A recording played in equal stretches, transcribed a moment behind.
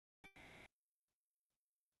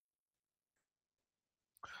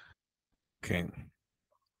Okay,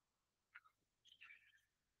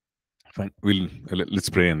 fine. Let's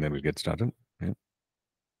pray and then we'll get started. Yeah.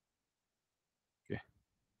 Okay.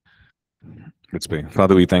 Let's pray.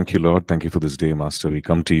 Father, we thank you, Lord. Thank you for this day, Master. We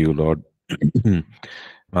come to you, Lord.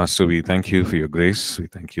 Master, we thank you for your grace. We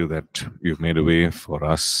thank you that you've made a way for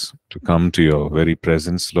us to come to your very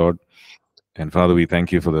presence, Lord. And Father, we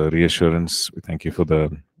thank you for the reassurance. We thank you for the,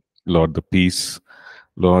 Lord, the peace,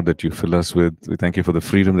 Lord, that you fill us with. We thank you for the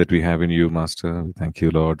freedom that we have in you, Master. We thank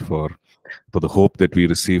you, Lord, for the hope that we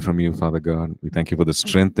receive from you, Father God. We thank you for the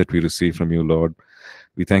strength that we receive from you, Lord.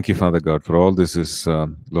 We thank you, Father God, for all this is,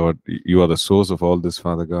 Lord, you are the source of all this,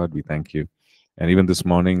 Father God. We thank you. And even this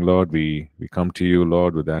morning, Lord, we come to you,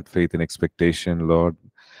 Lord, with that faith and expectation, Lord,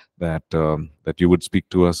 that that you would speak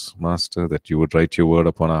to us, Master, that you would write your word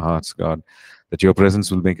upon our hearts, God, that your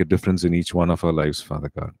presence will make a difference in each one of our lives, Father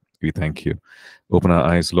God. We thank you. Open our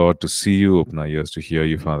eyes, Lord, to see you, open our ears to hear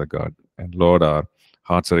you, Father God. And Lord, our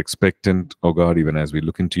hearts are expectant, oh God, even as we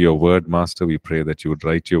look into your word, Master, we pray that you would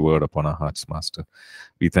write your word upon our hearts, Master.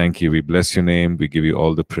 We thank you. We bless your name. We give you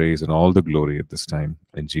all the praise and all the glory at this time.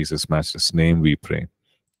 In Jesus' matchless name we pray.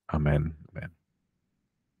 Amen. Amen.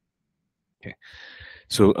 Okay.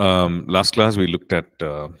 So last class we looked at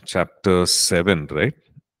chapter 7, right?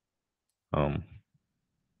 Um,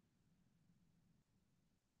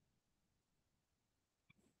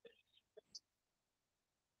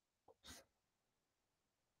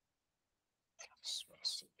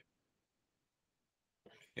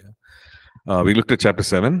 we looked at chapter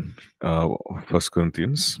 7, 1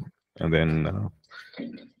 Corinthians, and then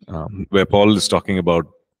where Paul is talking about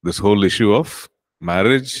this whole issue of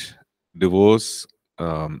marriage, divorce,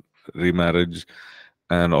 remarriage,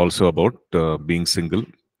 and also about being single,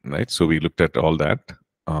 right? So we looked at all that.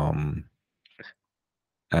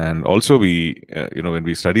 And also we, when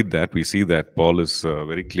we studied that, we see that Paul is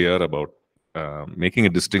very clear about making a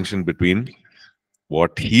distinction between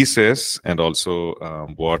what he says and also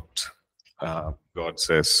what God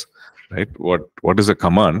says, right? What is a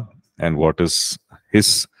command and what is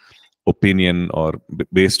his opinion or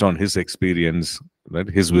based on his experience, right?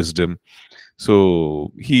 His wisdom.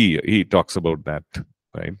 So he talks about that,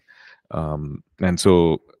 right? And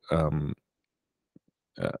so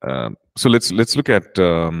so let's look at.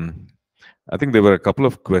 I think there were a couple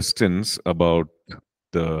of questions about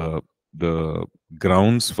the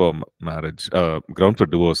grounds for marriage, ground for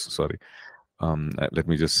divorce. Sorry. Let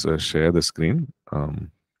me just share the screen.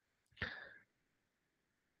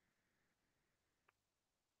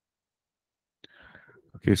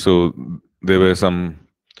 Okay, so there were some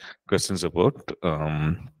questions about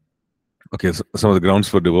okay, so some of the grounds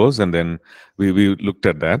for divorce, and then we looked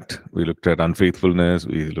at that. We looked at unfaithfulness.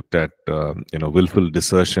 We looked at willful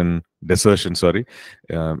desertion. Sorry,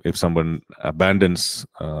 if someone abandons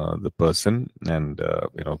the person and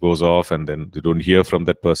goes off, and then they don't hear from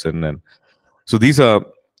that person, and so these are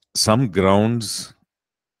some grounds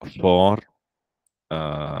for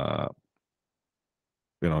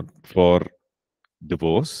for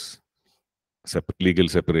divorce, legal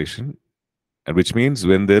separation. And which means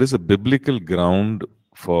when there is a biblical ground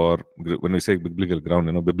for, when we say biblical ground,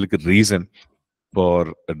 biblical reason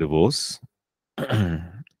for a divorce,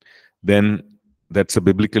 then that's a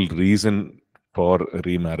biblical reason for a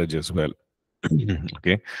remarriage as well.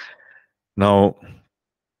 Okay. Now,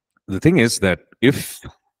 the thing is that if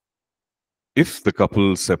the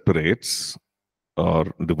couple separates or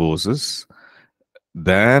divorces,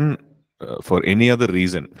 then for any other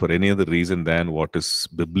reason than what is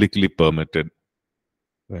biblically permitted,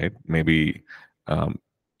 right? Maybe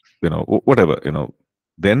whatever,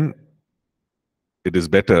 then it is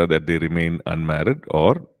better that they remain unmarried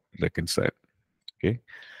or reconciled. Okay,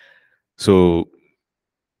 so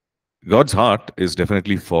God's heart is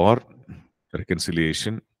definitely for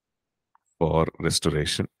reconciliation, for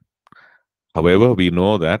restoration. However, we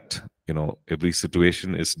know that every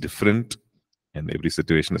situation is different and every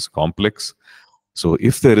situation is complex. So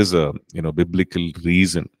if there is a biblical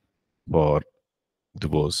reason for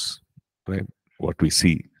divorce, right, what we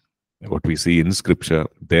see in scripture,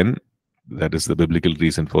 then that is the biblical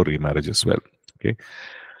reason for remarriage as well. Okay,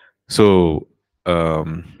 so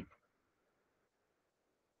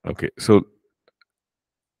okay, so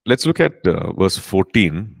let's look at verse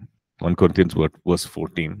 14, 1 Corinthians verse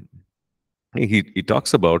 14. He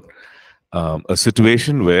talks about a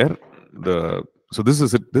situation where this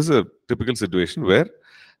is a typical situation where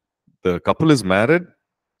the couple is married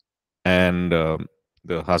and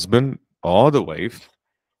the husband or the wife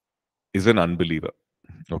is an unbeliever.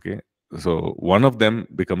 Okay, so one of them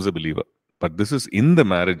becomes a believer, but this is in the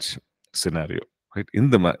marriage scenario. right?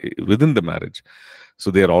 Within the marriage.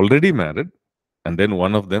 So they are already married, and then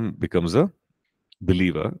one of them becomes a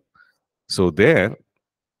believer. So there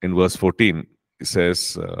in verse 14, it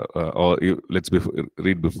says,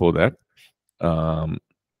 read before that. Um,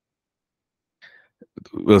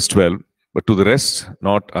 verse 12, but to the rest,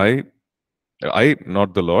 not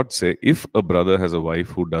the Lord, say, if a brother has a wife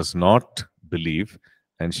who does not believe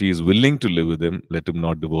and she is willing to live with him, let him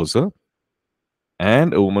not divorce her.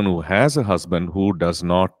 And a woman who has a husband who does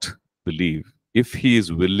not believe, if he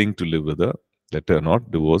is willing to live with her, let her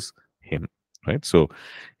not divorce him. Right? So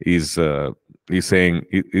he's saying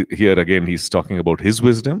here again, he's talking about his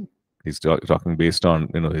wisdom. He's talking based on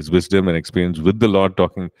his wisdom and experience with the Lord,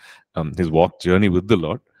 talking his walk journey with the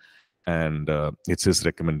Lord. And it's his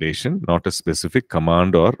recommendation, not a specific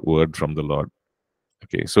command or word from the Lord.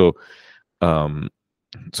 Okay, so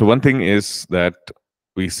one thing is that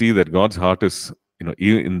we see that God's heart is,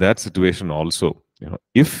 in that situation also,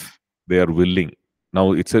 if they are willing.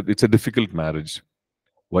 Now it's a difficult marriage.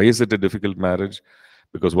 Why is it a difficult marriage?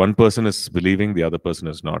 Because one person is believing, the other person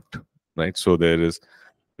is not, right? So there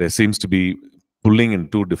seems to be pulling in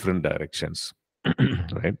two different directions,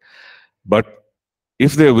 right? But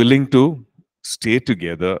if they're willing to stay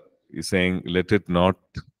together, he's saying, let it not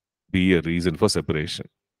be a reason for separation.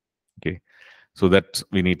 Okay. So that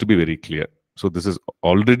we need to be very clear. So this is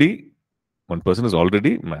already, one person is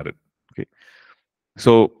already married. Okay.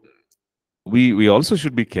 So we also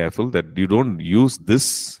should be careful that you don't use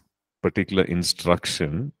this particular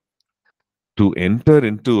instruction to enter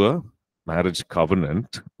into a marriage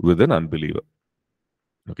covenant with an unbeliever.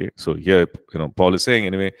 Okay. So here, Paul is saying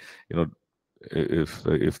anyway,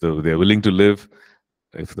 if they're willing to live,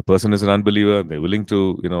 if the person is an unbeliever, they're willing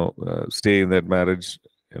to stay in that marriage,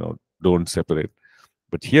 don't separate.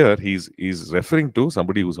 But here he's referring to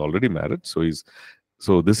somebody who's already married.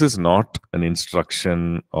 So this is not an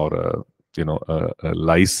instruction or a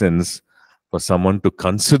license for someone to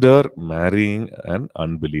consider marrying an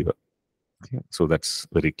unbeliever. Okay? So that's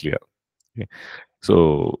very clear. Okay?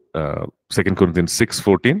 So 2 Corinthians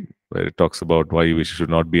 6:14, where it talks about why we should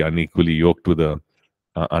not be unequally yoked with a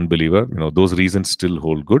unbeliever. Those reasons still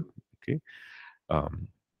hold good. Okay.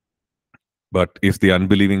 But if the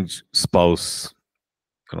unbelieving spouse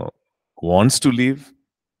wants to leave,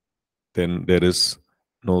 then there is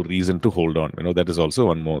no reason to hold on. That is also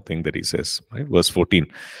one more thing that he says, right? Verse 14,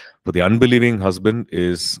 for the unbelieving husband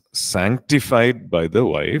is sanctified by the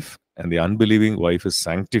wife, and the unbelieving wife is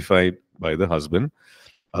sanctified by the husband.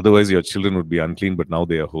 Otherwise your children would be unclean, but now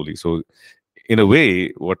they are holy. So in a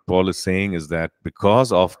way, what Paul is saying is that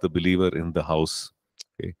because of the believer in the house,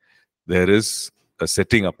 okay, there is a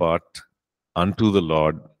setting apart unto the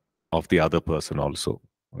Lord of the other person also.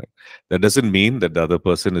 Right? That doesn't mean that the other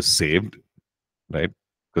person is saved, right?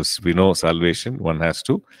 Because we know salvation, one has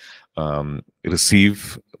to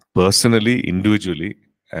receive personally, individually,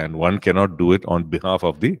 and one cannot do it on behalf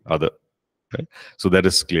of the other. Right? So that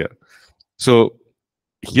is clear. So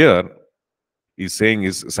here, he's saying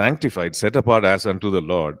is sanctified, set apart as unto the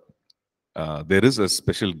Lord. There is a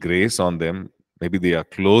special grace on them. Maybe they are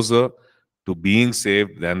closer to being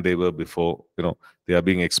saved than they were before. They are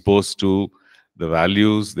being exposed to the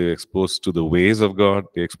values, they're exposed to the ways of God,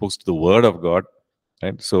 they're exposed to the word of God.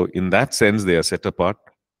 Right? So in that sense, they are set apart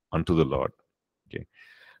unto the Lord. Okay.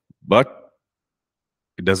 But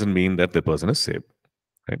it doesn't mean that the person is saved.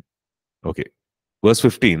 Right? Okay. Verse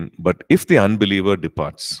 15, but if the unbeliever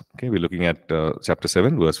departs, okay, we're looking at chapter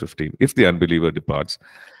 7, verse 15. If the unbeliever departs,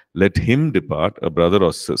 let him depart. A brother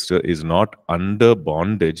or sister is not under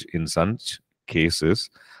bondage in such cases,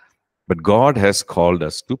 but God has called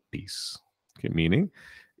us to peace. Okay, meaning,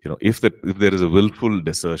 if there is a willful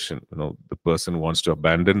desertion, the person wants to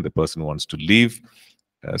abandon, the person wants to leave,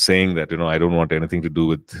 saying that, I don't want anything to do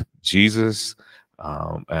with Jesus,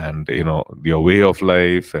 and your way of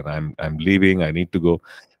life, and I'm leaving, I need to go.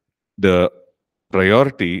 The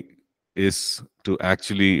priority is to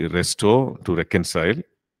actually restore, to reconcile.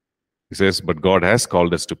 He says, but God has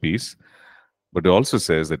called us to peace. But he also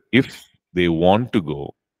says that if they want to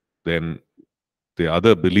go, then the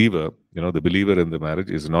other believer, the believer in the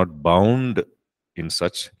marriage is not bound in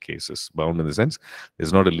such cases. Bound in the sense,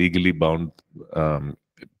 is not a legally bound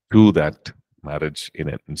to that marriage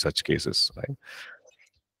in such cases, right?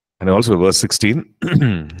 And also verse 16,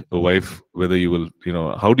 a wife, whether you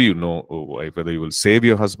will, how do you know, a wife, whether you will save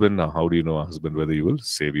your husband, or how do you know, a husband, whether you will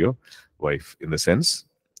save your wife? In the sense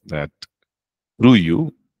that through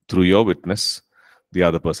you, through your witness, the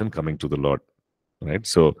other person coming to the Lord, right?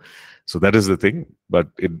 So that is the thing. But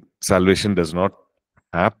salvation does not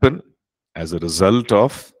happen as a result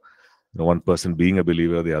of one person being a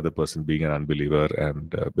believer, the other person being an unbeliever,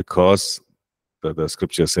 and because the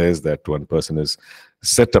scripture says that one person is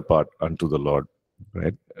set apart unto the Lord,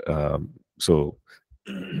 right? So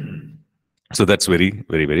that's very,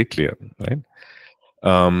 very, very clear, right?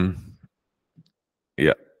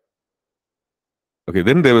 Yeah. Okay,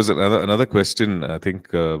 then there was another question, I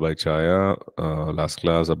think, by Chaya last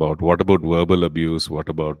class about what about verbal abuse? What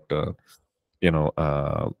about that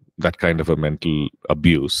kind of a mental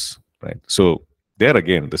abuse, right? So there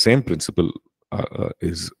again, the same principle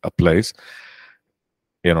is applies.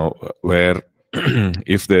 Where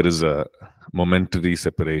if there is a momentary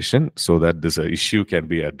separation, so that this issue can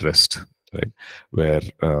be addressed, right? Where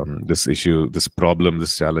this issue, this problem,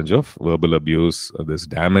 this challenge of verbal abuse, this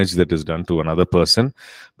damage that is done to another person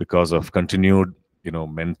because of continued,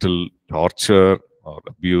 mental torture or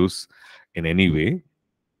abuse in any way.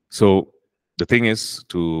 So the thing is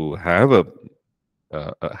to have a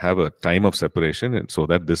time of separation, and so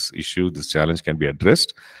that this issue, this challenge can be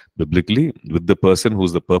addressed biblically with the person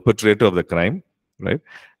who's the perpetrator of the crime, right?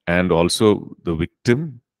 And also the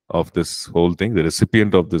victim of this whole thing, the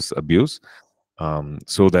recipient of this abuse,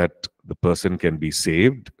 so that the person can be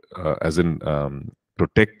saved, as in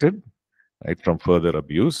protected, right, from further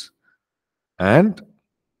abuse, and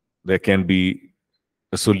there can be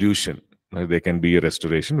a solution, right? There can be a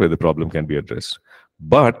restoration where the problem can be addressed.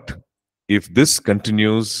 But if this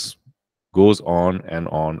continues, goes on and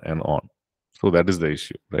on and on, so that is the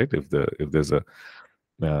issue, right? If there's a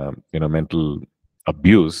mental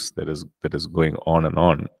abuse that is going on and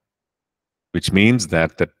on, which means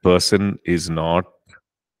that that person is not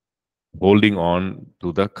holding on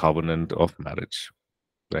to the covenant of marriage,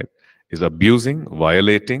 right? Is abusing,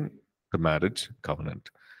 violating the marriage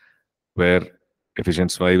covenant, where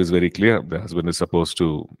Ephesians 5 is very clear. The husband is supposed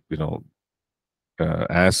to,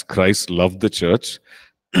 as Christ loved the church,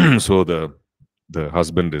 so the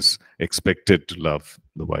husband is expected to love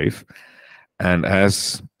the wife, and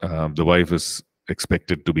as the wife is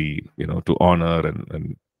expected to be, to honor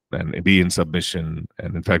and be in submission,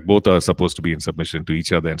 and in fact both are supposed to be in submission to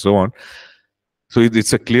each other, and so on. So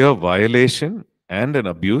it's a clear violation and an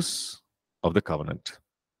abuse of the covenant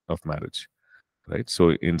of marriage, right?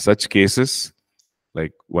 So in such cases,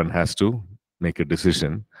 like, one has to make a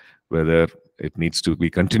decision whether it needs to be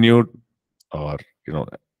continued, or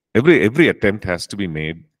every attempt has to be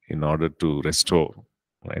made in order to restore,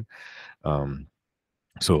 right?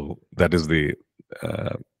 So that is the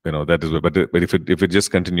that is, but if it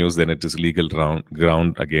just continues, then it is legal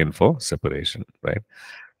ground again for separation, right?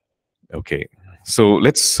 Okay, so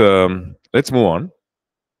let's move on.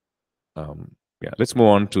 Let's move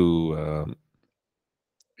on to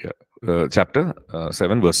chapter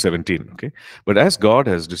 7, verse 17. Okay, but as God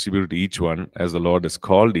has distributed each one, as the Lord has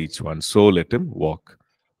called each one, so let him walk.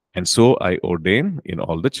 And so I ordain in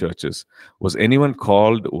all the churches. Was anyone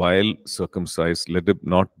called while circumcised? Let him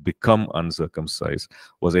not become uncircumcised.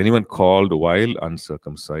 Was anyone called while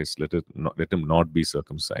uncircumcised? Let him not be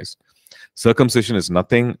circumcised. Circumcision is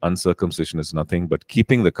nothing, uncircumcision is nothing, but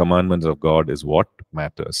keeping the commandments of God is what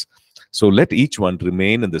matters. So let each one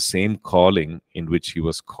remain in the same calling in which he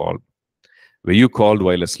was called. Were you called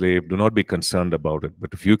while a slave? Do not be concerned about it.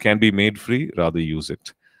 But if you can be made free, rather use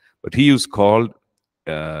it. But he who is called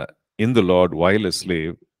in the Lord while a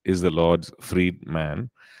slave is the Lord's freed man.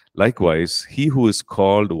 Likewise, he who is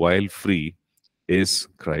called while free is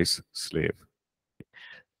Christ's slave.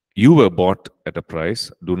 You were bought at a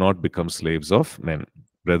price. Do not become slaves of men.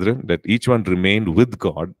 Brethren, let each one remain with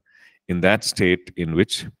God in that state in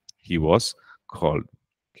which he was called.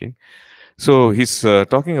 Okay, so he's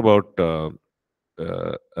talking about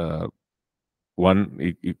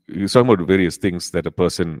he's talking about various things that a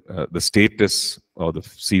person, the status or the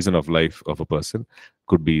season of life of a person,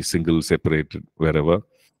 could be single, separated, wherever.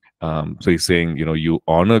 So he's saying, you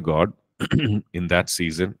honor God in that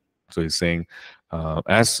season. So he's saying,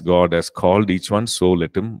 as God has called each one, so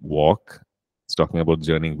let him walk. It's talking about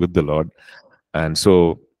journeying with the Lord. And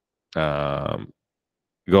so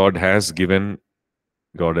God has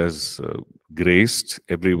graced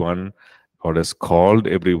everyone. God has called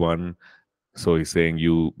everyone. So he's saying,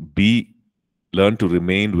 learn to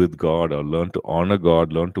remain with God, or learn to honor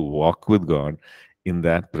God, learn to walk with God in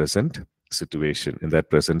that present situation, in that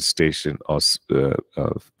present station or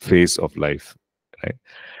phase of life, right?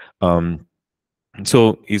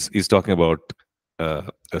 So he's talking about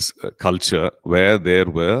a culture where there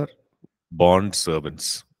were bond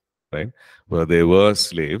servants, right? Where there were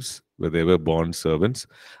slaves, where there were bond servants,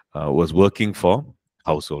 was working for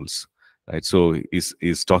households, right? So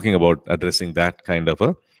he's talking about addressing that kind of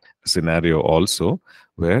a scenario also,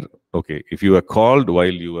 where okay, if you were called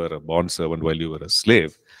while you were a bond servant, while you were a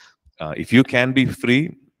slave, if you can be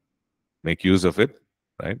free, make use of it,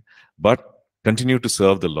 right? But continue to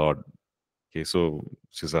serve the Lord. Okay, so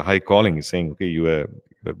which is a high calling. He's saying, okay, you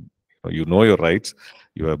know your rights.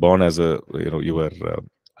 You were born as a,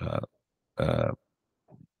 uh, uh,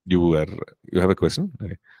 you were, you have a question?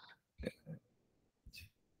 Okay.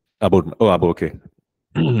 Okay.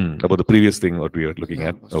 About the previous thing what we were looking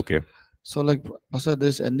at. Pastor. Okay. So like, Pastor,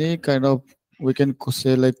 there's any kind of, we can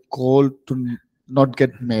say like call to not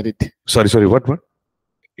get married. Sorry, what?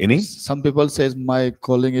 Any? Some people says my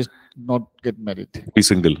calling is not get married, Be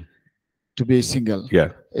single. to be single. Yeah.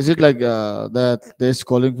 Is it like that there's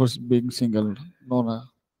calling for being single? No, no,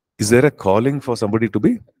 Is there a calling for somebody to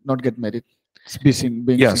be? not get married. It's being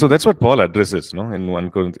Yeah, so single. that's what Paul addresses, no? In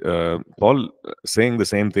 1 Corinthians, Paul saying the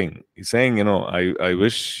same thing. He's saying, I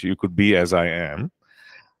wish you could be as I am.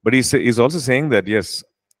 But he's also saying that, yes,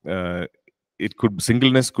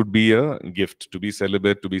 singleness could be a gift. To be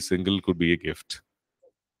celibate, to be single could be a gift.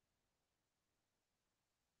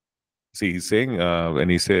 See, he's saying, when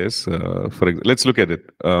he says, let's look at it.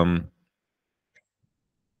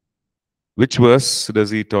 Which verse does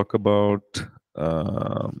he talk about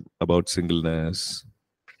singleness?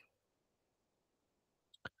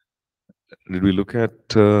 Did we look at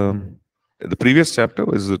the previous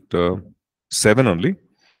chapter? Is it 7 only?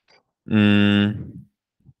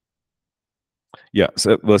 Yeah,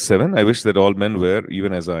 so verse 7. I wish that all men were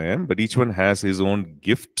even as I am, but each one has his own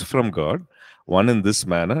gift from God, one in this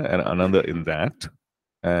manner and another in that.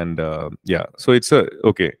 And yeah, so it's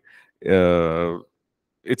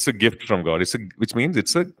it's a gift from God. Which means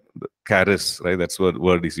it's a charis, right? That's what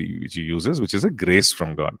word which he uses, which is a grace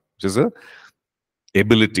from God, which is a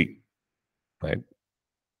ability, right?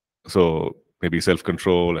 So maybe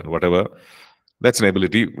self-control and whatever. That's an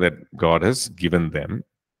ability that God has given them.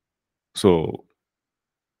 So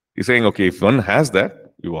he's saying, okay, if one has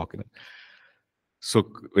that, you walk in it. So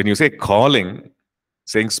when you say calling,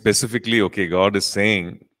 saying specifically, okay, God is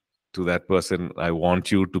saying to that person, I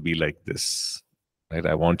want you to be like this, right?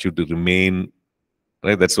 I want you to remain,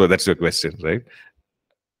 right? That's your question, right?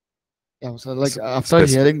 Yeah, so like after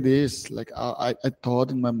hearing this, like I thought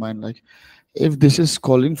in my mind, like if this is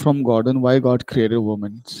calling from God, then why God created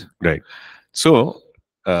women? Right. So,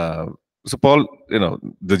 so Paul,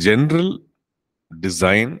 the general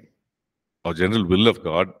design or general will of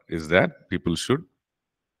God is that people should,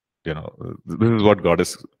 this is what God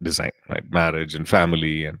has designed, right? Marriage and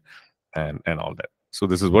family and all that. So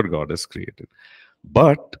this is what God has created.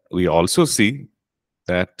 But we also see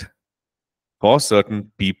that for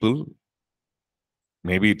certain people,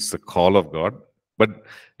 maybe it's the call of God, but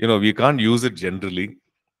we can't use it generally.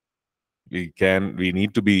 We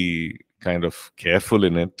need to be kind of careful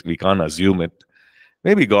in it. We can't assume it.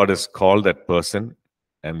 Maybe God has called that person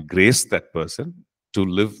and graced that person to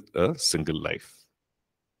live a single life.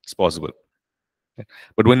 It's possible.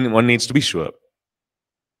 But when one needs to be sure.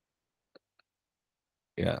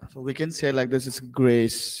 Yeah. So we can say like this is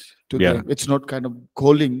grace to Yeah. them. It's not kind of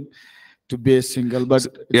calling to be a single, but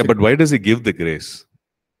yeah, but why does he give the grace?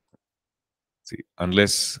 See,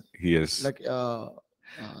 unless he is like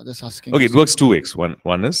just asking. Okay, it works two ways.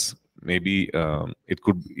 One is maybe it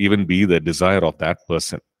could even be the desire of that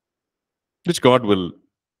person, which God will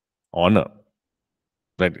honor.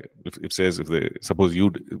 Right? If says suppose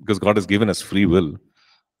because God has given us free will,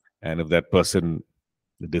 and if that person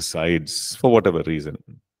decides for whatever reason,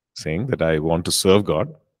 saying that I want to serve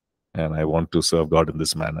God and I want to serve God in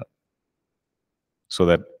this manner, so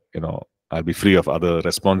that I'll be free of other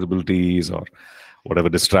responsibilities or whatever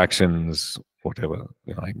distractions, whatever,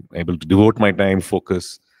 I'm able to devote my time,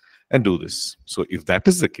 focus, and do this. So if that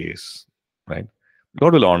is the case, right,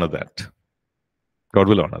 God will honor that. God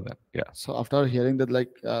will honor that. Yeah. So after hearing that, like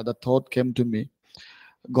the thought came to me,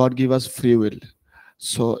 God give us free will.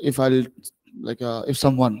 So if I'll like if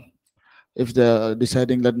someone, if they're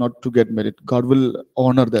deciding that not to get married, God will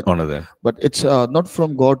honor that. Honor that. But it's not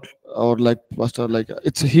from God or like pastor, like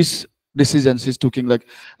it's his decisions. He's talking like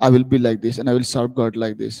I will be like this and I will serve God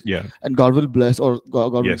like this. Yeah. And God will bless or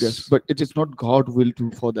God will Yes. bless. But it is not God will do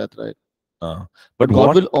for that, right? But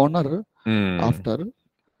God will honor after.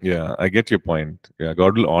 Yeah, I get your point. Yeah,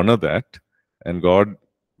 God will honor that, and God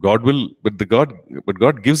will, but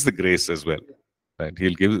God gives the grace as well, right?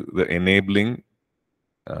 He'll give the enabling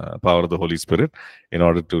power of the Holy Spirit in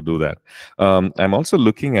order to do that. I'm also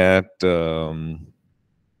looking at when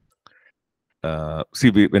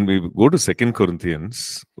we go to 2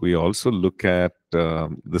 Corinthians, we also look at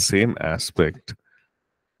the same aspect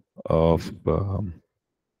of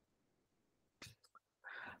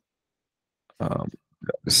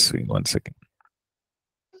Just see, 1 second.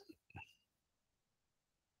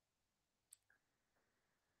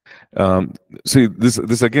 See,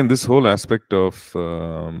 this again, this whole aspect of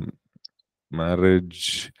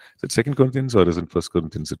marriage, is it 2 Corinthians or is it 1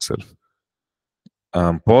 Corinthians itself?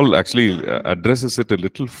 Paul actually addresses it a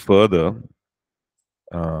little further.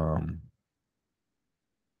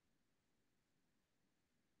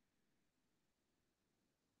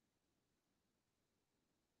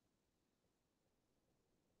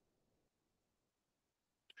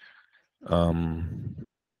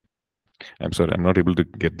 I'm sorry, I'm not able to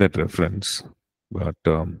get that reference, but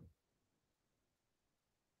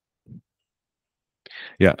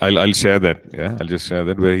yeah, I'll share that. Yeah, I'll just share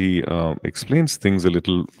that where he explains things a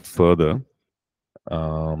little further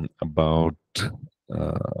about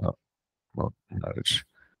marriage.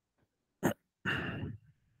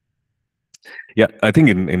 Yeah, I think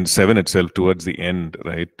in 7 itself, towards the end,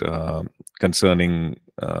 right, concerning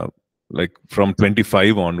like from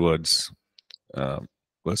 25 onwards,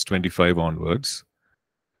 verse 25 onwards,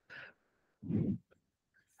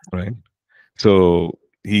 right? So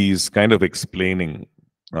he's kind of explaining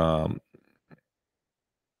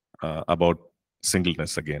about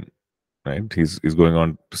singleness again, right? He's going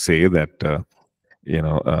on to say that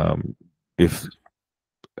if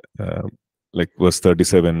like verse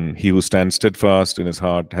 37, he who stands steadfast in his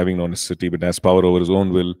heart, having no necessity, but has power over his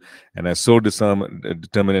own will, and has so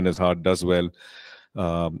determined in his heart, does well.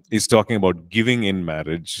 He's talking about giving in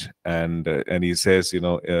marriage, and he says,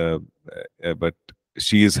 but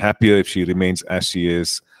she is happier if she remains as she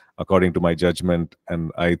is, according to my judgment,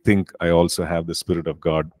 and I think I also have the Spirit of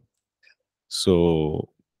God. So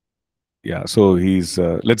yeah, so he's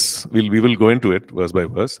we will go into it verse by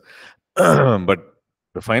verse, but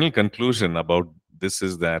the final conclusion about this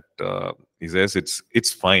is that he says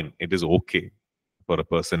it's fine, it is okay for a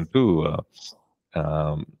person to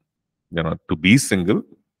to be single.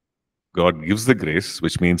 God gives the grace,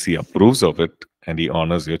 which means he approves of it and he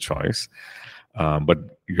honors your choice.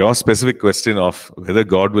 But your specific question of whether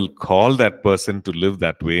God will call that person to live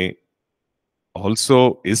that way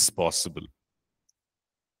also is possible.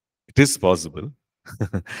 It is possible.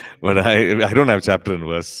 But I don't have chapter and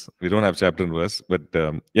verse. We don't have chapter and verse. But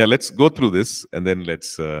yeah, let's go through this and then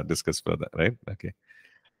let's discuss further, right? Okay.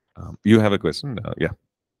 You have a question? Yeah.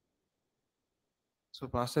 So,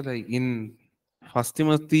 Pastor, like in 1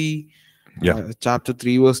 Timothy chapter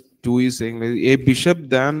 3, verse 2 is saying, like, a bishop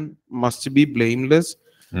then must be blameless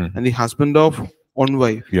and the husband of one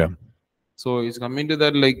wife. Yeah. So, it's coming to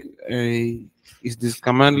that, like, is this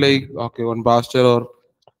command like, okay, one pastor or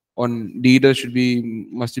one leader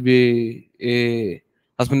must be a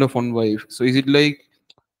husband of one wife? So, is it like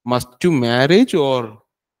must to marriage or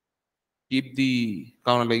keep the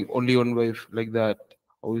count like only one wife, like that?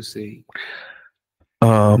 How you say?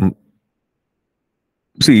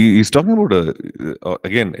 See, he's talking about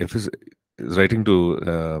again, Ephesus is writing to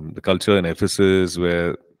the culture in Ephesus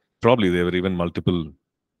where probably there were even multiple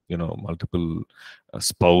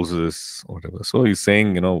spouses or whatever. So he's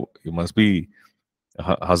saying, you must be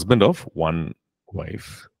a husband of one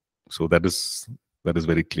wife. So that is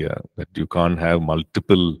very clear that you can't have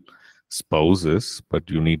multiple spouses, but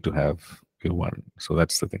you need to have your one. So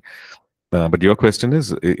that's the thing. But your question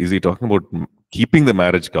is he talking about keeping the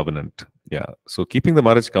marriage covenant? Yeah. So keeping the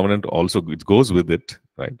marriage covenant also, it goes with it,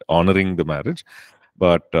 right? Honoring the marriage.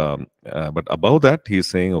 But above that, he's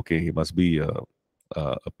saying, okay, he must be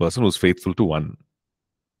a person who's faithful to one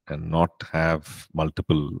and not have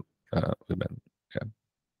multiple women. Yeah.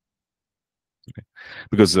 Okay.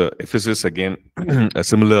 Because Ephesus, again, a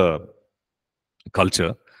similar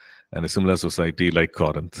culture and a similar society like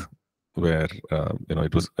Corinth, where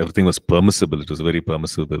everything was permissible. It was a very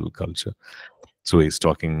permissible culture. So he's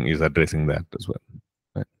addressing that as well.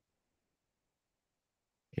 Right?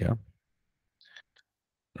 Yeah.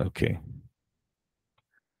 Okay.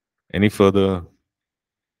 Any further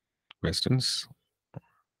questions?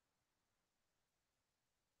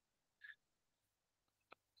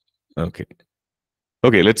 Okay.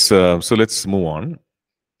 Okay. Let's move on.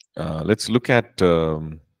 Let's look at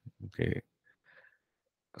okay.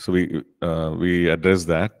 So we address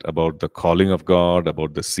that about the calling of God,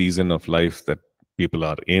 about the season of life that people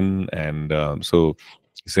are in, and so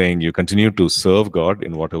saying you continue to serve God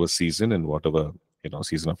in whatever season and whatever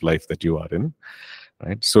season of life that you are in,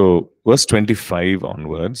 right? So verse 25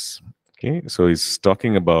 onwards, okay. So he's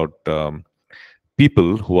talking about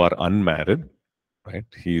people who are unmarried, right?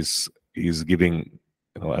 He's giving,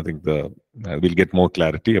 I think we'll get more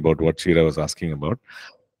clarity about what Shira was asking about.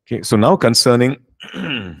 Okay, so now concerning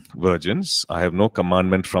virgins, I have no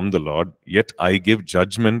commandment from the Lord, yet I give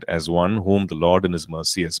judgment as one whom the Lord in his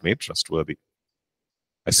mercy has made trustworthy.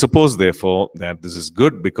 I suppose, therefore, that this is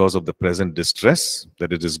good because of the present distress,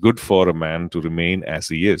 that it is good for a man to remain as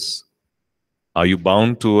he is. Are you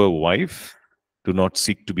bound to a wife? Do not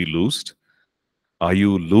seek to be loosed. Are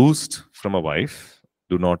you loosed from a wife?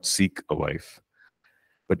 Do not seek a wife.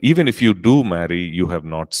 But even if you do marry, you have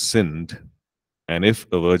not sinned. And if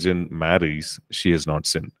a virgin marries, she has not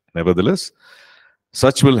sinned. Nevertheless,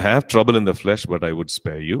 such will have trouble in the flesh, but I would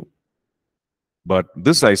spare you. But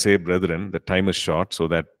this I say, brethren, that time is short, so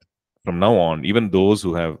that from now on, even those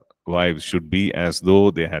who have wives should be as though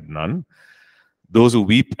they had none, those who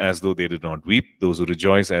weep as though they did not weep, those who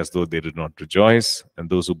rejoice as though they did not rejoice, and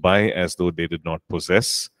those who buy as though they did not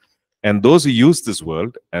possess, and those who use this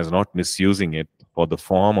world as not misusing it, for the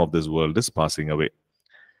form of this world is passing away.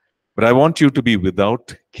 But I want you to be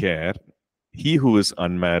without care. He who is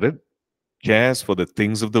unmarried cares for the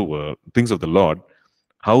things of the world, things of the Lord,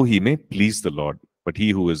 how he may please the Lord. But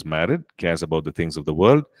he who is married cares about the things of the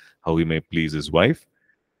world, how he may please his wife.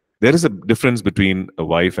 There is a difference between a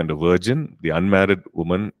wife and a virgin. The unmarried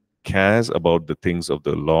woman cares about the things of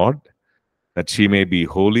the Lord, that she may be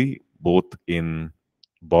holy both in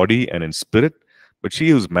body and in spirit. But she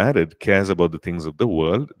who is married cares about the things of the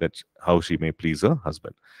world, that how she may please her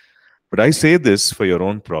husband. But I say this for your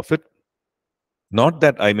own profit, not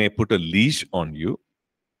that I may put a leash on you,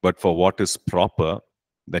 but for what is proper,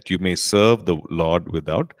 that you may serve the Lord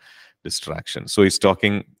without distraction. So he's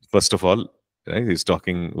talking, first of all, right, he's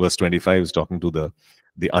talking, verse 25, he's talking to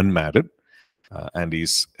the unmarried, and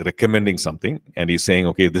he's recommending something, and he's saying,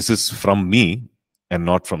 okay, this is from me and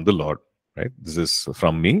not from the Lord, right? This is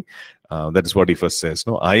from me. That is what he first says.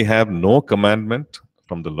 No, I have no commandment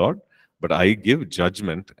from the Lord, but I give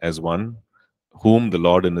judgment as one whom the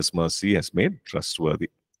Lord in his mercy has made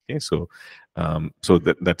trustworthy. Okay, so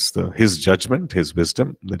that's his judgment, his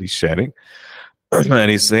wisdom that he's sharing.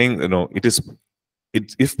 And he's saying,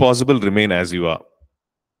 if possible, remain as you are,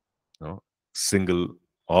 single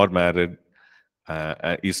or married.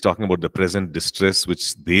 He's talking about the present distress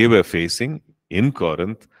which they were facing in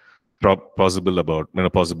Corinth,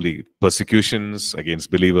 possibly persecutions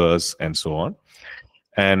against believers and so on.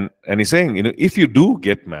 And he's saying, if you do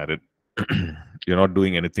get married, you're not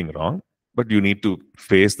doing anything wrong, but you need to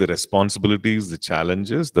face the responsibilities, the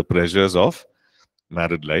challenges, the pressures of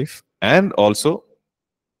married life. And also,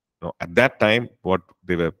 at that time, what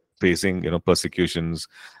they were facing, persecutions,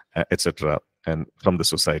 etc., and from the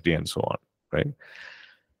society and so on, right?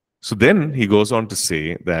 So then he goes on to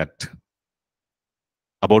say that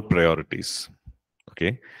about priorities,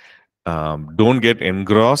 okay? Don't get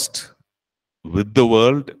engrossed with the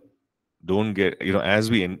world. Don't get,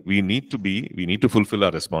 as we need to fulfill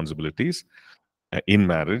our responsibilities in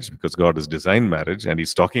marriage, because God has designed marriage, and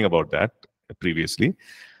he's talking about that previously.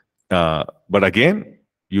 But again,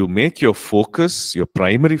 you make your focus, your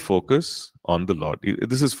primary focus, on the Lord.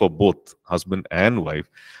 This is for both husband and wife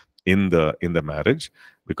in the marriage,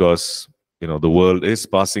 because the world is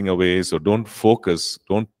passing away. So don't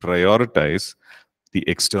prioritize the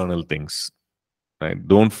external things, right?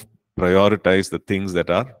 Don't prioritize the things that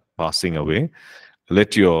are passing away.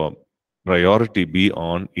 Let your priority be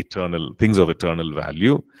on eternal things of eternal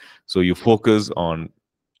value. So you focus on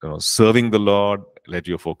serving the Lord. Let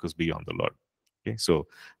your focus be on the Lord. Okay, so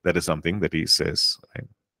that is something that he says, right?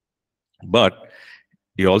 But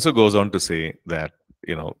he also goes on to say that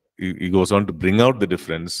he goes on to bring out the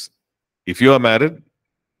difference. If you are married,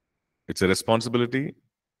 it's a responsibility.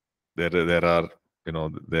 There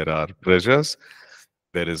are pressures.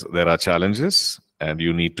 There are challenges, and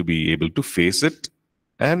you need to be able to face it.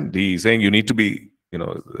 And he's saying you need to be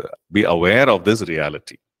aware of this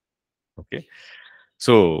reality. Okay,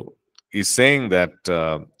 so he's saying that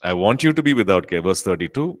I want you to be without care, verse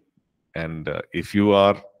 32. And if you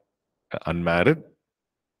are unmarried,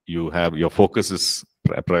 you have your focus is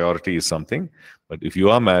priority is something. But if you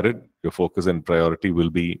are married, your focus and priority will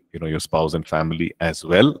be your spouse and family as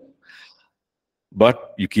well.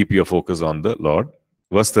 But you keep your focus on the Lord.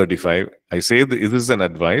 Verse 35, I say this is an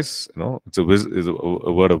advice, it's a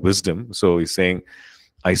word of wisdom. So he's saying,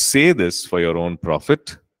 I say this for your own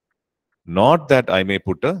profit, not that I may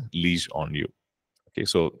put a leash on you. Okay,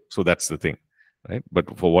 so that's the thing, right?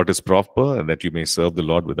 But for what is proper, and that you may serve the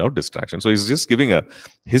Lord without distraction. So he's just giving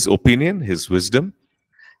his opinion, his wisdom,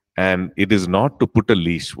 and it is not to put a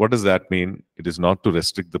leash. What does that mean? It is not to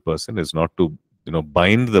restrict the person. It's not to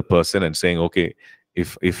bind the person and saying, okay,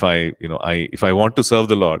 if I want to serve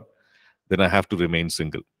the Lord, then I have to remain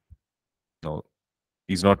single. No,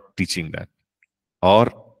 he's not teaching that. Or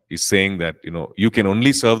he's saying that, you can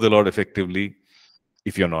only serve the Lord effectively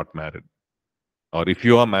if you're not married. Or if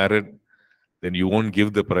you are married, then you won't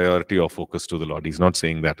give the priority or focus to the Lord. He's not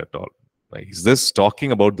saying that at all. Right? He's just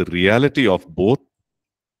talking about the reality of both,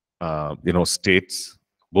 states,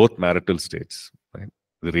 both marital states, right?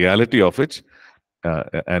 The reality of it.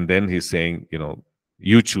 And then he's saying,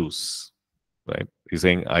 you choose, right? He's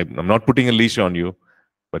saying, I'm not putting a leash on you,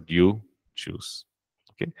 but you choose.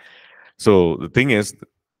 Okay. So the thing is,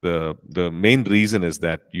 the main reason is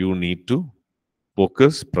that you need to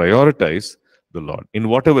focus, prioritize the Lord in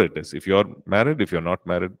whatever it is. If you're married, if you're not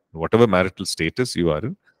married, whatever marital status you are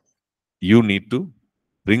in, you need to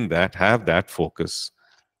have that focus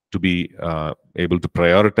to be able to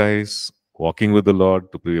prioritize walking with the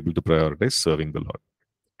Lord, to be able to prioritize serving the Lord.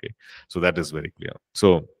 Okay, so that is very clear.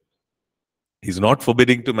 So he's not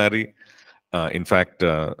forbidding to marry. In fact,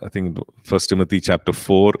 I think First Timothy chapter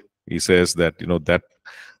 4, he says that that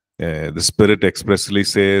the Spirit expressly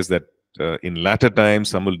says that in latter times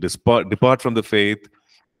some will depart from the faith,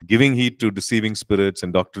 giving heed to deceiving spirits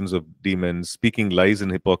and doctrines of demons, speaking lies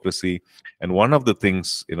and hypocrisy. And one of the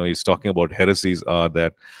things, he's talking about heresies are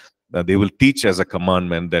that they will teach as a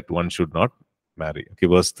commandment that one should not marry. Okay,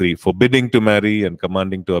 verse 3, forbidding to marry and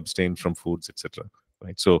commanding to abstain from foods, etc.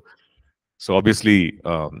 Right. So obviously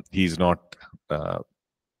he's not,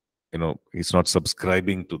 he's not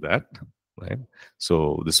subscribing to that. Right.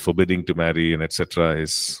 So this forbidding to marry and etc.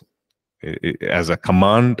 is as a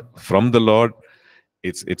command from the Lord.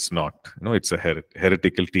 It's not, it's a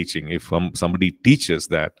heretical teaching. If somebody teaches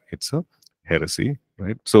that, it's a heresy,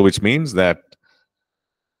 right? So which means that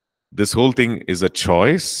this whole thing is a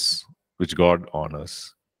choice which God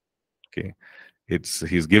honors. Okay,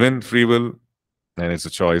 he's given free will, and it's a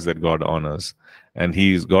choice that God honors. And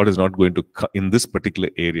God is not going to, in this particular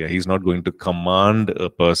area, he's not going to command a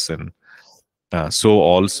person. So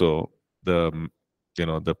also the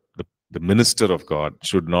minister of God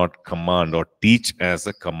should not command or teach as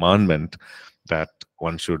a commandment that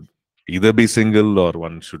one should either be single or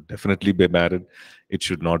one should definitely be married. It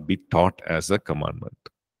should not be taught as a commandment,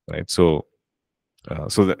 right? So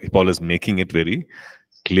that Paul is making it very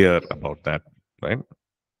clear about that, right?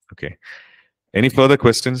 Okay. Any further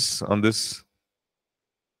questions on this?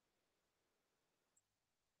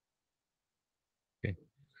 Okay.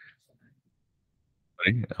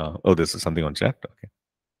 Sorry. This is something on chat. Okay.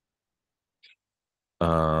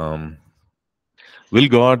 Will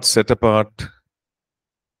God set apart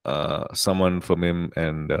someone from him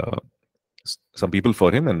and some people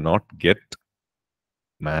for him and not get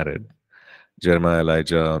married? Jeremiah,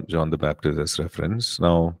 Elijah, John the Baptist as reference.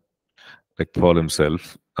 Now, like Paul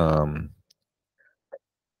himself,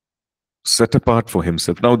 set apart for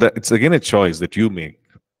himself. Now, that it's again a choice that you make,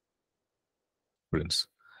 Prince.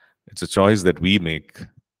 It's a choice that we make.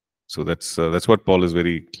 So that's what Paul is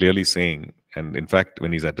very clearly saying. And in fact,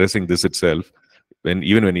 when he's addressing this itself,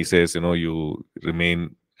 even when he says, you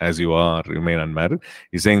remain as you are, remain unmarried,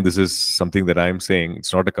 he's saying this is something that I'm saying.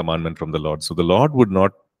 It's not a commandment from the Lord. So the Lord would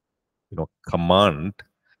not, command,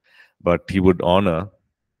 but he would honor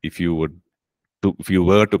if you were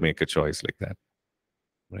to make a choice like that,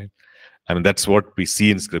 right? I mean, that's what we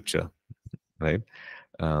see in Scripture, right?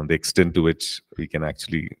 The extent to which we can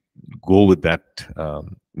actually go with that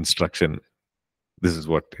instruction. This is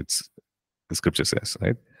what the Scripture says,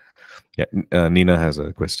 right? Yeah. Nina has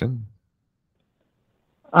a question.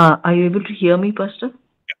 Are you able to hear me, Pastor?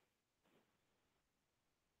 Yeah.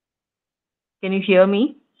 Can you hear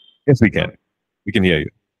me? Yes, we can. We can hear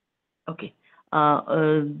you. Okay.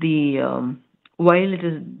 While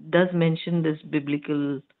it does mention this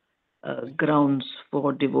biblical grounds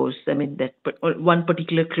for divorce, I mean that one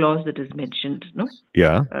particular clause that is mentioned, no?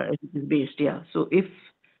 Yeah. It is based, yeah. So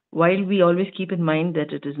while we always keep in mind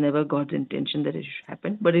that it is never God's intention that it should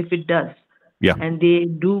happen, but if it does, yeah, and they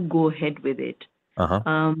do go ahead with it,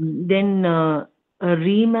 then a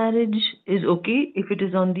remarriage is okay if it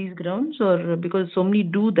is on these grounds, or because so many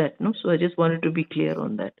do that, no? So I just wanted to be clear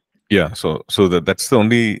on that. Yeah. So that's the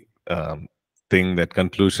only thing, that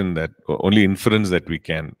conclusion, that only inference that we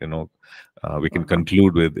can, we can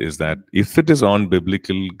conclude with is that if it is on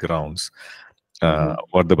biblical grounds,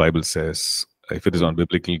 what the Bible says, if it is on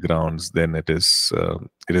biblical grounds, then it is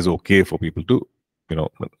okay for people to,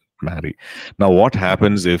 marry. Now, what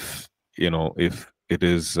happens if it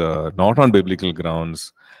is not on biblical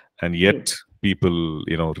grounds, and yet people,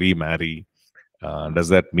 remarry? Does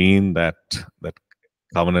that mean that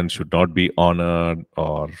covenant should not be honored,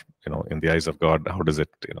 or in the eyes of God, how does it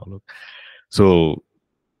look? So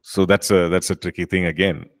that's a tricky thing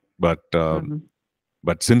again. But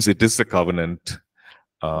since it is a covenant,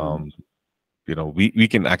 we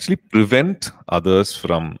can actually prevent others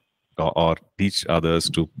from or teach others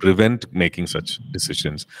to prevent making such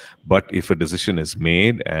decisions. But if a decision is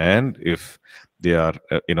made, and if they are,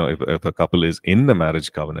 if a couple is in the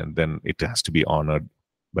marriage covenant, then it has to be honored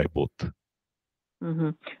by both.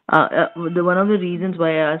 One of the reasons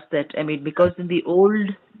why I asked that, I mean, because in the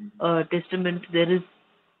Old Testament there is,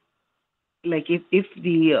 like, if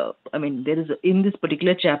the I mean, there is, in this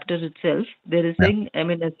particular chapter itself, there is saying, I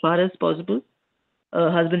mean, as far as possible, a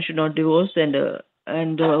husband should not divorce, and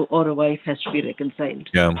or a wife has to be reconciled.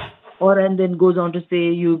 And then goes on to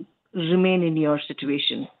say, you remain in your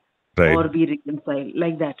situation, or be reconciled,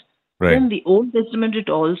 like that. Then the Old Testament, it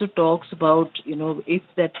also talks about, if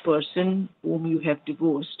that person whom you have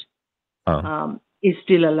divorced is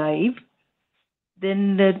still alive,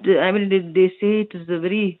 then that, I mean, they say it is a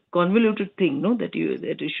very convoluted thing, no, that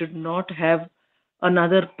you should not have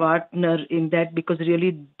another partner in that, because it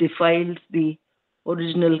really defiles the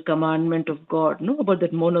original commandment of God, no, about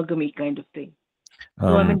that monogamy kind of thing.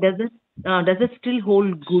 So I mean, does it still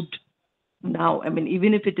hold good now? I mean,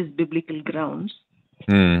 even if it is biblical grounds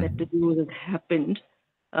that the divorce has happened,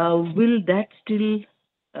 will that still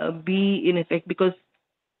be in effect? Because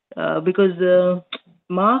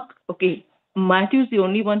Matthew is the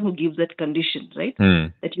only one who gives that condition, right?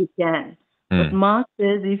 That you can. But Mark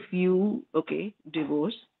says, if you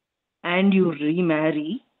divorce and you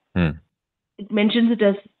remarry, it mentions it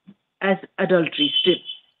as adultery still.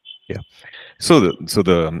 Yeah. So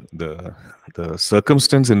the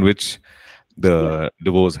circumstance in which the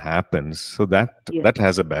divorce happens, so that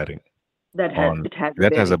has a bearing. That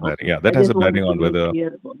has a bearing. Yeah, that has a bearing on whether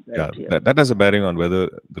that has a bearing on whether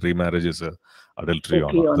the remarriage is a adultery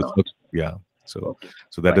or not. Yeah. So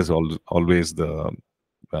that is always the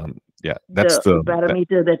that's the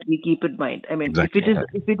parameter that we keep in mind. I mean, exactly.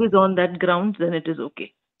 if it is on that ground, then it is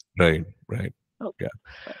okay. Right. Okay.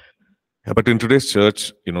 Yeah, but in today's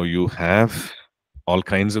church, you have all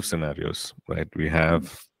kinds of scenarios, right? We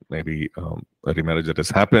have maybe a remarriage that has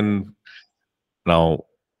happened. Now,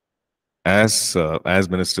 as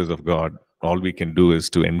ministers of God, all we can do is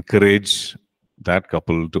to encourage that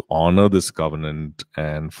couple to honor this covenant,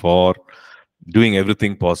 and for doing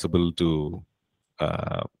everything possible to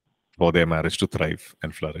for their marriage to thrive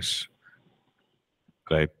and flourish.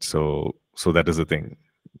 Right. So that is the thing.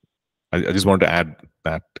 I just want to add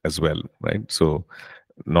that as well, right? So,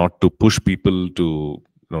 not to push people to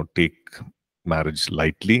take marriage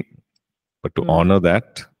lightly, but to honor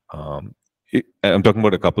that. I'm talking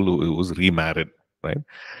about a couple who was remarried, right?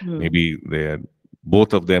 Maybe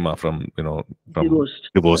both of them are from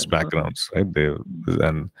divorced backgrounds, right?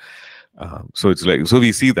 So it's like, so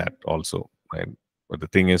we see that also, right? But the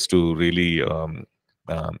thing is to really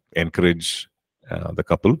encourage the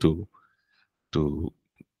couple to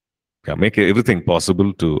make everything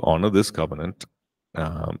possible to honor this covenant,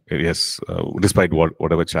 despite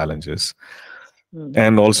whatever challenges.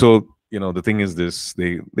 And also, the thing is this: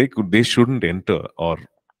 they shouldn't enter or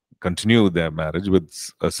continue their marriage with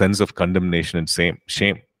a sense of condemnation and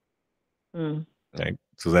shame. Right.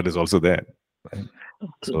 So that is also there. Right?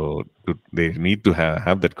 So they need to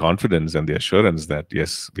have that confidence and the assurance that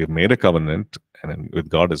yes, we've made a covenant, and with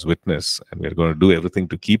God as witness, and we're going to do everything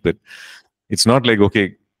to keep it. It's not like,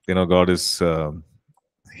 okay, God is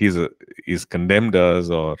he's condemned us,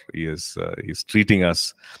 or he's treating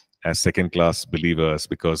us as second-class believers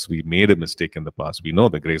because we made a mistake in the past. We know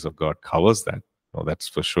the grace of God covers that. That's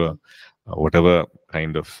for sure. Whatever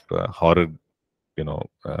kind of horrid,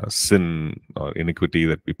 sin or iniquity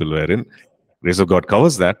that people were in, grace of God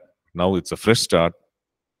covers that. Now it's a fresh start.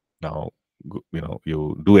 Now,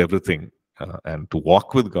 you do everything and to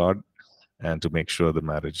walk with God and to make sure the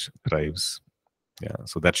marriage thrives. Yeah,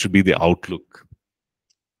 so that should be the outlook,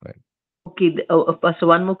 right? Okay, so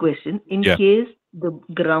one more question. In case the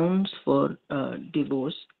grounds for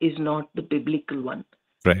divorce is not the biblical one,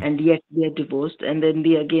 right, and yet they are divorced, and then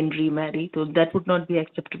they again remarry, so that would not be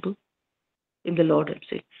acceptable in the Lord, I'd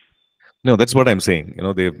say. No, that's what I'm saying.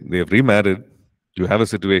 They've remarried. You have a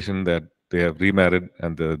situation that they have remarried,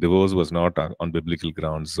 and the divorce was not on biblical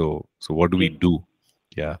grounds. So what do we do?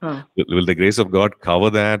 Yeah, will the grace of God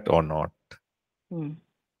cover that or not?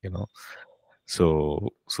 So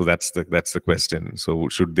that's the question. So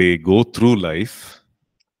should they go through life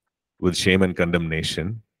with shame and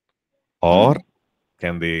condemnation, or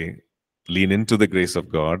can they lean into the grace of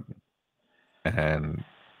God and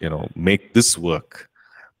make this work?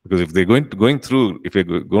 Because if they're going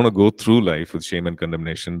to go through life with shame and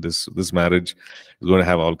condemnation, this marriage is going to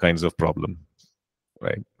have all kinds of problem,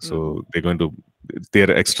 right? So they're going to,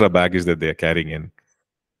 their extra baggage that they're carrying in.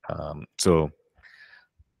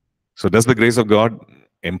 So So does the grace of God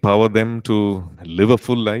empower them to live a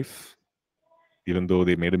full life, even though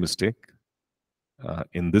they made a mistake?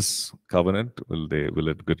 In this covenant, will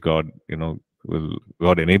good God, will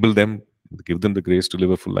God enable them, give them the grace to live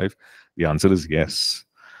a full life? The answer is yes.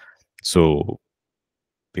 So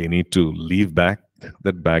they need to leave back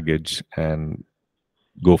that baggage and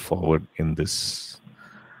go forward in this.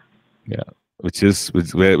 Yeah. Which is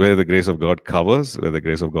where the grace of God covers, where the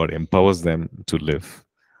grace of God empowers them to live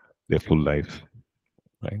their full life.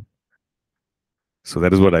 Right. So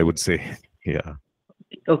that is what I would say. Yeah.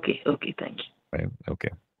 Okay, thank you. Right. Okay.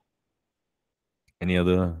 Any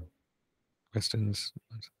other questions?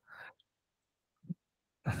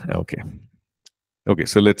 Okay. Okay.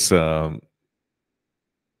 So let's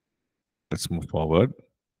move forward.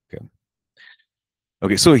 Okay.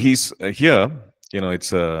 Okay. So he's here.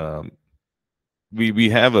 It's we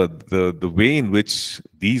have the way in which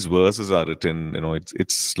these verses are written.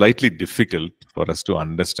 It's slightly difficult for us to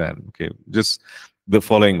understand. Okay. Just the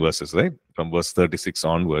following verses, right, from verse 36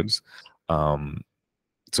 onwards.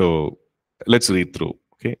 So let's read through.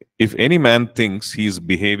 Okay. If any man thinks he is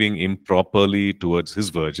behaving improperly towards his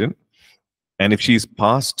virgin, and if she is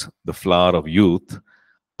past the flower of youth,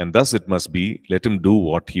 and thus it must be, let him do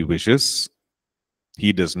what he wishes.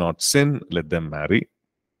 He does not sin, let them marry.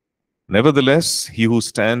 Nevertheless, he who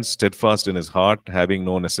stands steadfast in his heart, having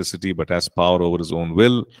no necessity but has power over his own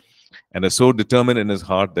will, and is so determined in his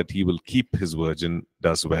heart that he will keep his virgin,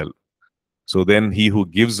 does well. So then he who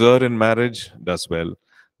gives her in marriage does well,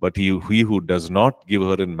 but he who does not give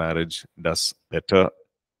her in marriage does better.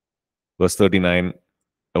 Verse 39,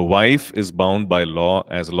 a wife is bound by law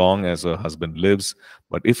as long as her husband lives,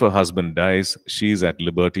 but if her husband dies, she is at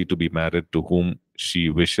liberty to be married to whom she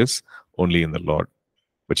wishes, only in the Lord.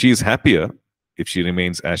 But she is happier if she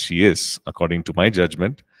remains as she is, according to my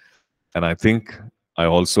judgment. And I think I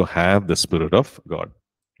also have the Spirit of God.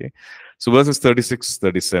 Okay. So verses 36,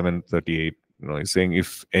 37, 38, he's saying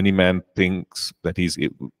if any man thinks that he's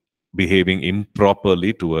behaving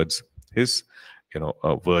improperly towards his,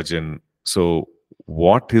 virgin. So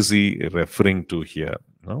what is he referring to here?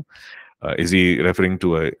 Is he referring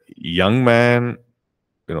to a young man,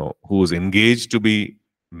 who is engaged to be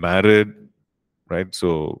married, right?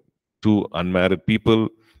 So two unmarried people,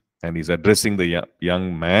 and he's addressing the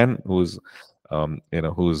young man who's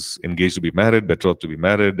who's engaged to be married, betrothed to be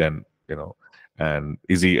married, and and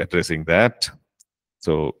is he addressing that?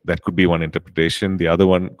 So that could be one interpretation. The other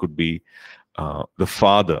one could be the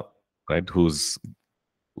father, right, who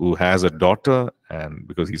has a daughter, and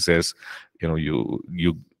because he says,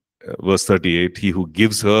 verse 38, he who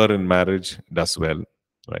gives her in marriage does well,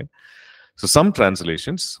 right? So some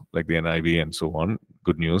translations, like the NIV and so on,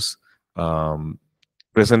 Good News,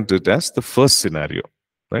 present it as the first scenario,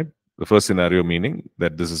 right? The first scenario meaning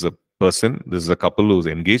that this is a couple who's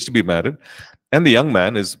engaged to be married, and the young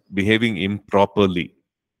man is behaving improperly,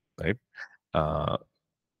 right?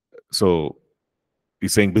 So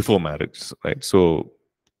he's saying before marriage, right? So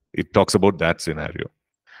it talks about that scenario.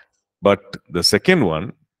 But the second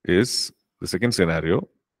one is the second scenario,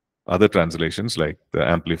 other translations like the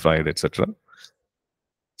Amplified, etc.,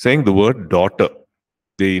 saying the word daughter.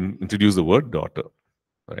 They introduce the word daughter,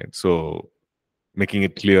 right? So making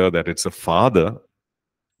it clear that it's a father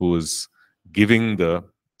who is giving the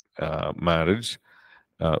marriage,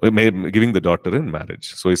 giving the daughter in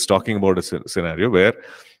marriage. So it's talking about a scenario where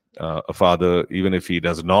a father, even if he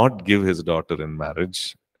does not give his daughter in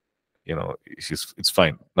marriage, it's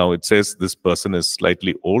fine. Now it says this person is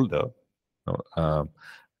slightly older,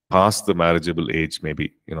 past the marriageable age,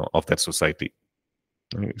 maybe, of that society.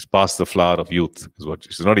 It's past the flower of youth, is what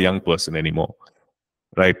she's not a young person anymore,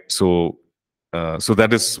 right? So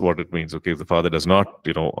that is what it means. Okay, if the father does not,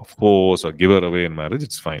 force or give her away in marriage,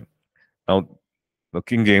 it's fine. Now, New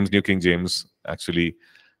King James actually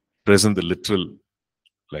present the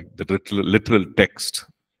literal text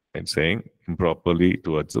and saying improperly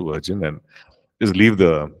towards the virgin, and just leave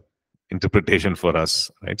the interpretation for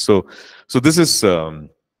us, right? So this is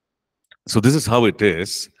how it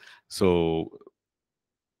is. So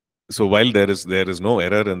while there is no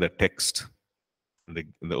error in the text, in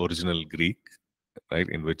the original Greek, right,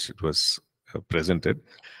 in which it was presented,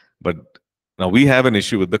 but now we have an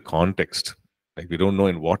issue with the context. Like, we don't know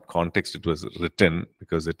in what context it was written,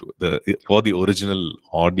 because for the original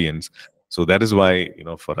audience. So that is why,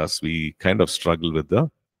 for us, we kind of struggle with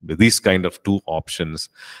these kind of two options,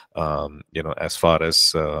 as far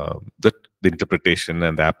as the interpretation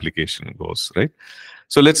and the application goes, right?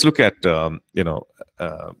 So let's look at,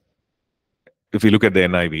 if we look at the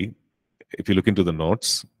NIV, if you look into the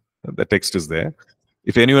notes, the text is there.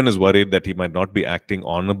 If anyone is worried that he might not be acting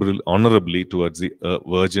honorably towards the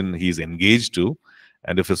virgin he is engaged to,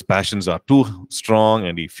 and if his passions are too strong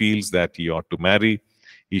and he feels that he ought to marry,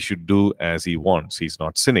 he should do as he wants. He's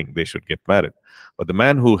not sinning. They should get married. But the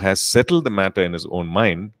man who has settled the matter in his own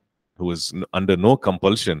mind, who is under no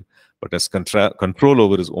compulsion, but has control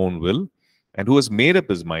over his own will, and who has made up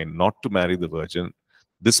his mind not to marry the virgin,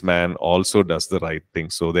 this man also does the right thing.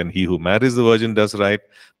 So then he who marries the virgin does right,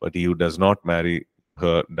 but he who does not marry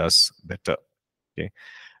her does better. Okay.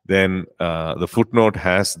 Then the footnote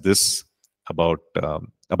has this about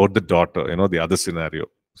the daughter, the other scenario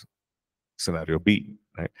B.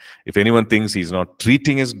 Right? If anyone thinks he's not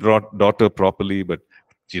treating his daughter properly, but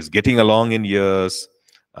she's getting along in years,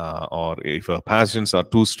 or if her passions are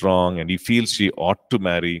too strong and he feels she ought to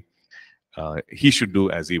marry, he should do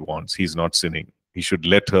as he wants. He's not sinning. He should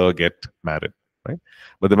let her get married. Right?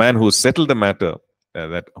 But the man who settled the matter,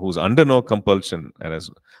 who's under no compulsion and has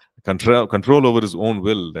control over his own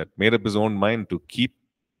will, that made up his own mind to keep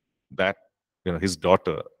that, his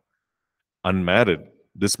daughter unmarried,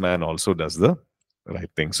 this man also does the right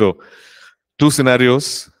thing. So, two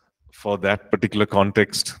scenarios for that particular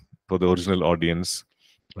context for the original audience,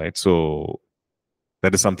 right? So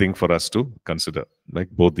that is something for us to consider. Like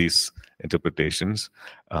both these interpretations,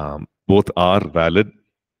 both are valid,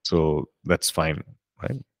 so that's fine,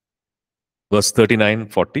 right? Verse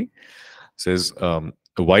 39-40 says,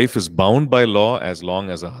 the wife is bound by law as long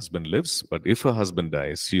as her husband lives, but if her husband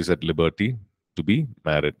dies, she is at liberty to be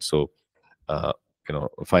married. So,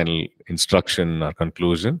 final instruction or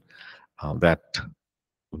conclusion that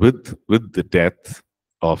with the death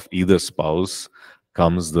of either spouse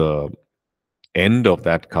comes the end of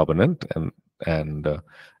that covenant, and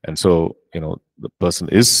so the person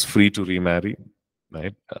is free to remarry,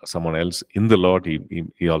 right? Someone else in the Lord.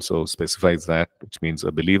 He also specifies that, which means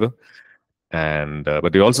a believer. And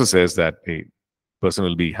but he also says that a person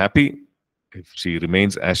will be happy if she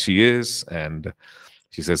remains as she is, and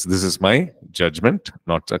she says, "This is my judgment,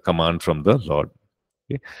 not a command from the Lord."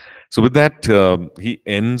 Okay? So with that, he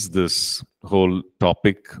ends this whole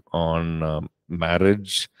topic on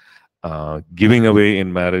marriage, giving away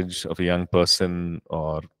in marriage of a young person,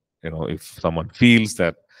 or if someone feels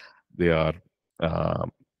that they are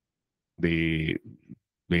they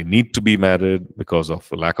need to be married because of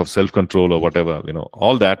lack of self-control or whatever,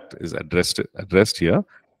 all that is addressed here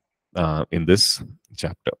in this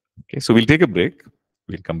chapter. Okay, so we'll take a break.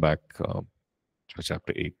 We'll come back for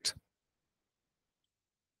chapter 8.